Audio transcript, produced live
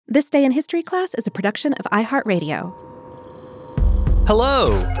This Day in History class is a production of iHeartRadio.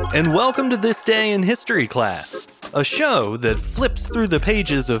 Hello, and welcome to This Day in History class, a show that flips through the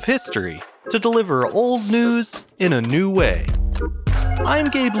pages of history to deliver old news in a new way. I'm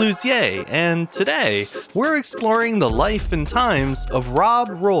Gabe Luzier, and today we're exploring the life and times of Rob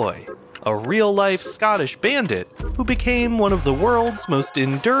Roy, a real-life Scottish bandit who became one of the world's most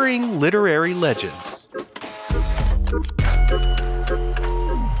enduring literary legends.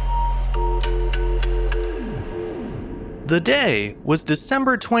 The day was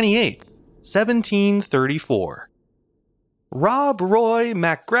December 28th, 1734. Rob Roy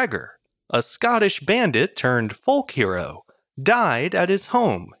MacGregor, a Scottish bandit turned folk hero, died at his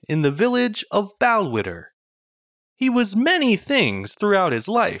home in the village of Balwhidder. He was many things throughout his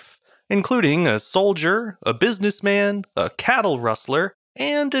life, including a soldier, a businessman, a cattle rustler,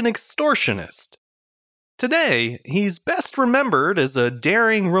 and an extortionist. Today, he's best remembered as a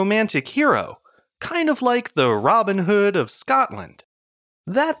daring romantic hero, kind of like the Robin Hood of Scotland.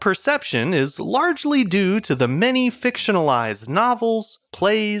 That perception is largely due to the many fictionalized novels,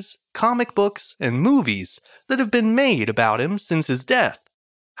 plays, comic books, and movies that have been made about him since his death.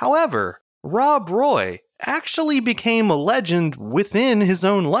 However, Rob Roy actually became a legend within his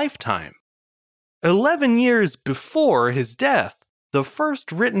own lifetime. 11 years before his death, the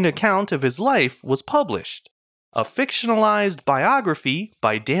first written account of his life was published, a fictionalized biography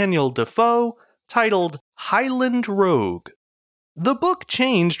by Daniel Defoe titled Highland Rogue. The book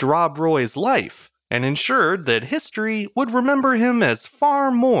changed Rob Roy's life and ensured that history would remember him as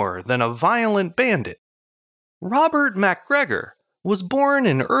far more than a violent bandit. Robert MacGregor was born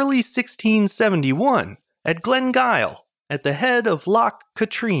in early 1671 at Glengyle at the head of Loch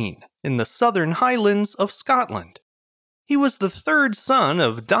Katrine in the southern Highlands of Scotland. He was the third son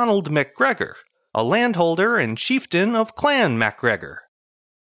of Donald MacGregor, a landholder and chieftain of Clan MacGregor.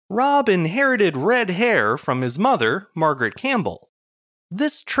 Rob inherited red hair from his mother, Margaret Campbell.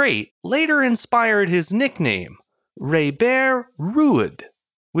 This trait later inspired his nickname, Robert Ruad,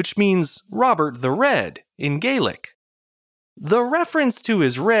 which means Robert the Red in Gaelic. The reference to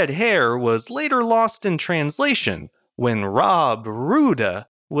his red hair was later lost in translation when Rob Ruda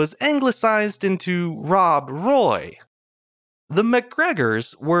was anglicized into Rob Roy. The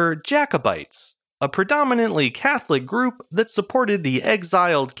MacGregors were Jacobites, a predominantly Catholic group that supported the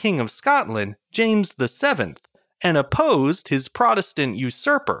exiled King of Scotland, James VII, and opposed his Protestant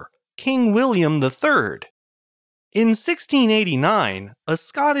usurper, King William III. In 1689, a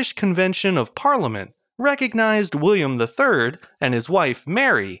Scottish Convention of Parliament recognized William III and his wife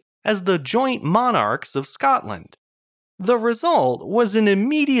Mary as the joint monarchs of Scotland. The result was an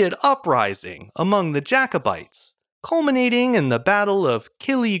immediate uprising among the Jacobites, culminating in the Battle of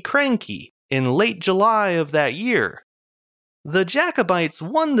Killiecrankie in late July of that year. The Jacobites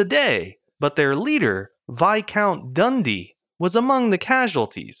won the day, but their leader, Viscount Dundee, was among the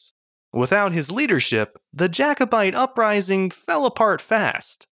casualties. Without his leadership, the Jacobite uprising fell apart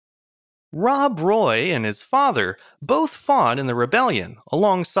fast. Rob Roy and his father both fought in the rebellion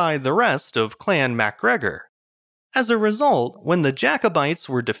alongside the rest of Clan MacGregor. As a result, when the Jacobites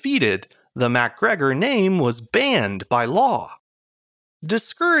were defeated, the MacGregor name was banned by law.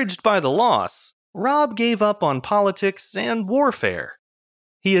 Discouraged by the loss, Rob gave up on politics and warfare.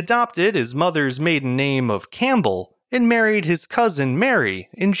 He adopted his mother's maiden name of Campbell and married his cousin Mary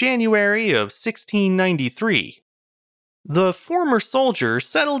in January of 1693. The former soldier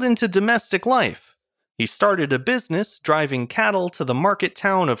settled into domestic life. He started a business driving cattle to the market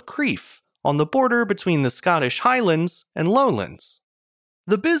town of Crieff on the border between the Scottish Highlands and Lowlands.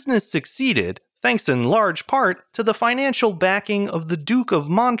 The business succeeded thanks in large part to the financial backing of the Duke of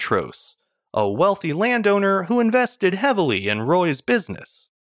Montrose, a wealthy landowner who invested heavily in Roy's business.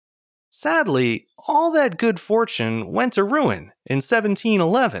 Sadly, all that good fortune went to ruin in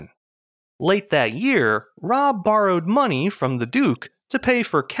 1711. Late that year, Rob borrowed money from the Duke to pay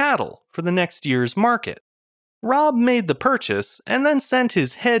for cattle for the next year's market. Rob made the purchase and then sent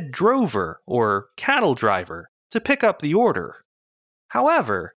his head drover, or cattle driver, to pick up the order.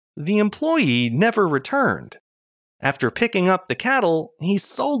 However, the employee never returned. After picking up the cattle, he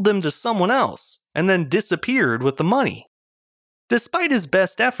sold them to someone else and then disappeared with the money. Despite his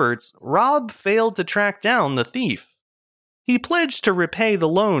best efforts, Rob failed to track down the thief. He pledged to repay the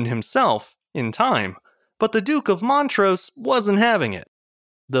loan himself, in time, but the Duke of Montrose wasn't having it.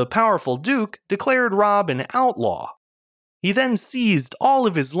 The powerful Duke declared Rob an outlaw. He then seized all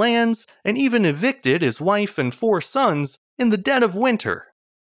of his lands and even evicted his wife and 4 sons in the dead of winter.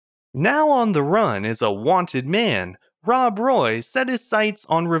 Now on the run as a wanted man, Rob Roy set his sights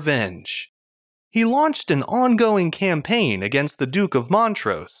on revenge. He launched an ongoing campaign against the Duke of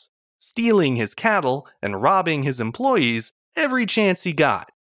Montrose, stealing his cattle and robbing his employees every chance he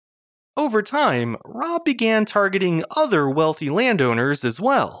got. Over time, Rob began targeting other wealthy landowners as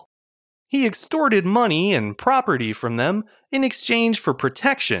well. He extorted money and property from them in exchange for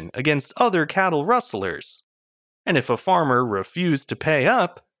protection against other cattle rustlers. And if a farmer refused to pay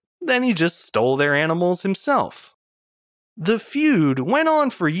up, then he just stole their animals himself. The feud went on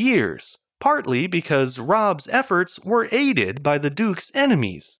for years, partly because Rob's efforts were aided by the Duke's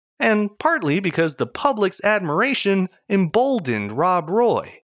enemies, and partly because the public's admiration emboldened Rob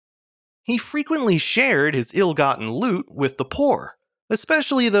Roy. He frequently shared his ill-gotten loot with the poor,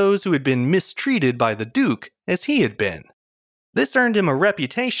 especially those who had been mistreated by the Duke as he had been. This earned him a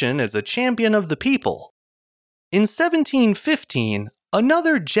reputation as a champion of the people. In 1715,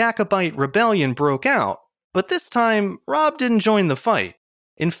 another Jacobite rebellion broke out, but this time Rob didn't join the fight.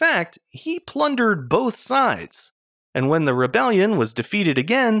 In fact, he plundered both sides, and when the rebellion was defeated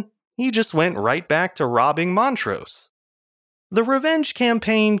again, he just went right back to robbing Montrose. The revenge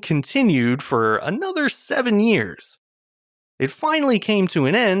campaign continued for another 7 years. It finally came to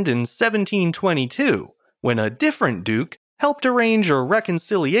an end in 1722, when a different duke helped arrange a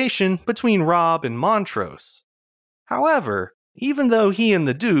reconciliation between Rob and Montrose. However, even though he and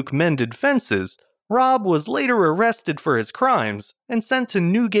the Duke mended fences, Rob was later arrested for his crimes and sent to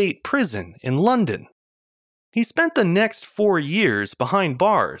Newgate Prison in London. He spent the next 4 years behind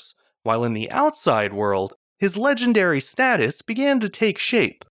bars, while in the outside world, his legendary status began to take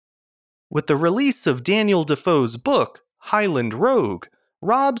shape. With the release of Daniel Defoe's book, Highland Rogue,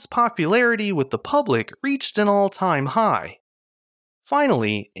 Rob's popularity with the public reached an all-time high.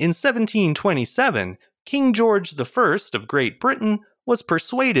 Finally, in 1727, King George I of Great Britain was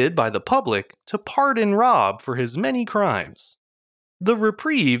persuaded by the public to pardon Rob for his many crimes. The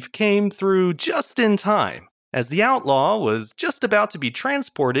reprieve came through just in time, as the outlaw was just about to be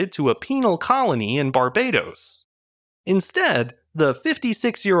transported to a penal colony in Barbados. Instead, the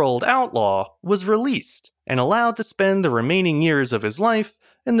 56-year-old outlaw was released and allowed to spend the remaining years of his life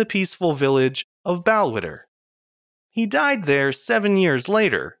in the peaceful village of Balwydder. He died there 7 years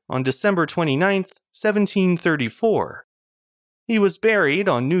later, on December 29, 1734. He was buried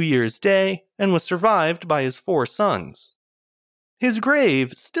on New Year's Day and was survived by his 4 sons. His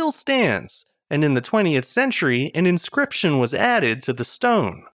grave still stands, and in the 20th century an inscription was added to the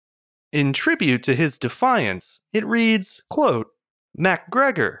stone. In tribute to his defiance, it reads, quote,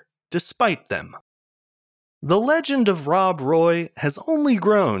 "MacGregor, despite them." The legend of Rob Roy has only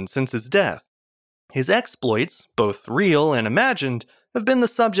grown since his death. His exploits, both real and imagined, have been the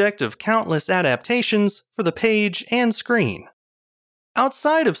subject of countless adaptations for the page and screen.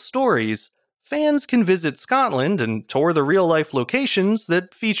 Outside of stories, fans can visit Scotland and tour the real-life locations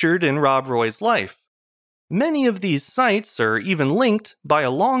that featured in Rob Roy's life. Many of these sites are even linked by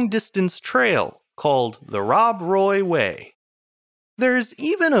a long-distance trail called the Rob Roy Way. There's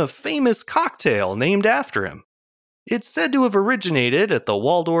even a famous cocktail named after him. It's said to have originated at the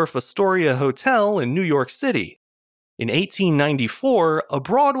Waldorf Astoria Hotel in New York City. In 1894, a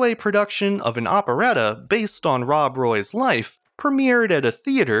Broadway production of an operetta based on Rob Roy's life premiered at a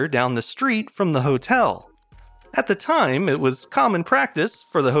theater down the street from the hotel. At the time, it was common practice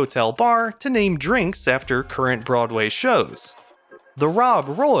for the hotel bar to name drinks after current Broadway shows. The Rob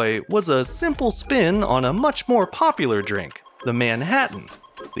Roy was a simple spin on a much more popular drink, the Manhattan.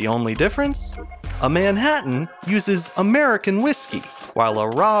 The only difference? A Manhattan uses American whiskey, while a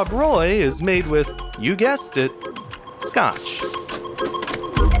Rob Roy is made with, you guessed it, Scotch.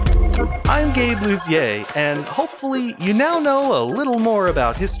 I'm Gabe Luzier, and hopefully you now know a little more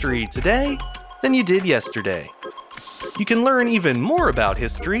about history today than you did yesterday. You can learn even more about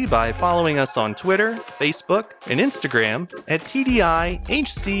history by following us on Twitter, Facebook, and Instagram at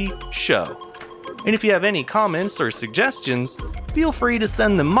TDIHC Show. And if you have any comments or suggestions, feel free to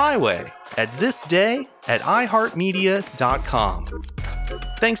send them my way at thisday@iheartmedia.com.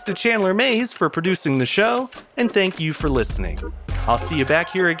 Thanks to Chandler Mays for producing the show, and thank you for listening. I'll see you back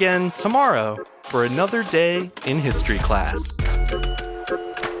here again tomorrow for another day in history class.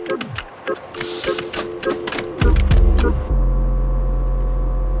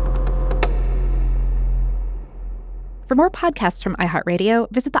 For more podcasts from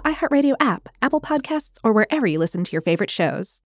iHeartRadio, visit the iHeartRadio app, Apple Podcasts, or wherever you listen to your favorite shows.